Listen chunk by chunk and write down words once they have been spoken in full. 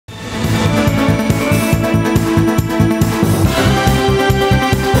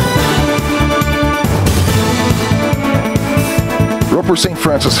Roper St.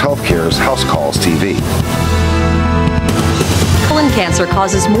 Francis Healthcare's House Calls TV. Colon cancer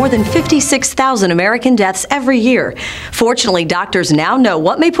causes more than 56,000 American deaths every year. Fortunately, doctors now know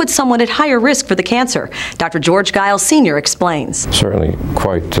what may put someone at higher risk for the cancer. Dr. George Giles Sr. explains. Certainly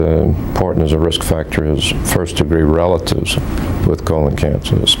quite important as a risk factor is first-degree relatives with colon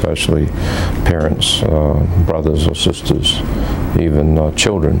cancer, especially parents, brothers or sisters, even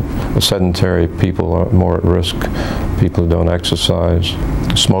children. Sedentary people are more at risk. People who don't exercise.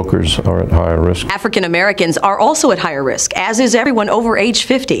 Smokers are at higher risk. African Americans are also at higher risk, as is everyone over age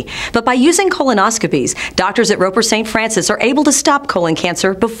 50. But by using colonoscopies, doctors at Roper St. Francis are able to stop colon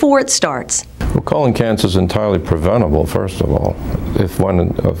cancer before it starts. Well, colon cancer is entirely preventable, first of all. If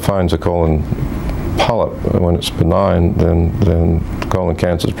one finds a colon polyp when it's benign, then colon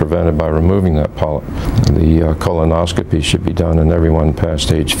cancer is prevented by removing that polyp. The colonoscopy should be done in everyone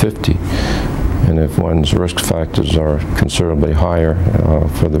past age 50. And if one's risk factors are considerably higher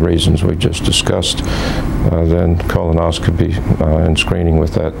for the reasons we just discussed, then colonoscopy and screening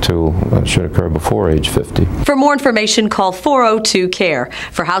with that tool should occur before age 50. For more information, call 402-CARE.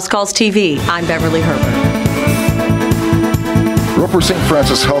 For House Calls TV, I'm Beverly Herbert. Roper St.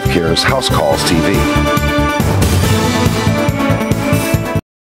 Francis Healthcare's House Calls TV.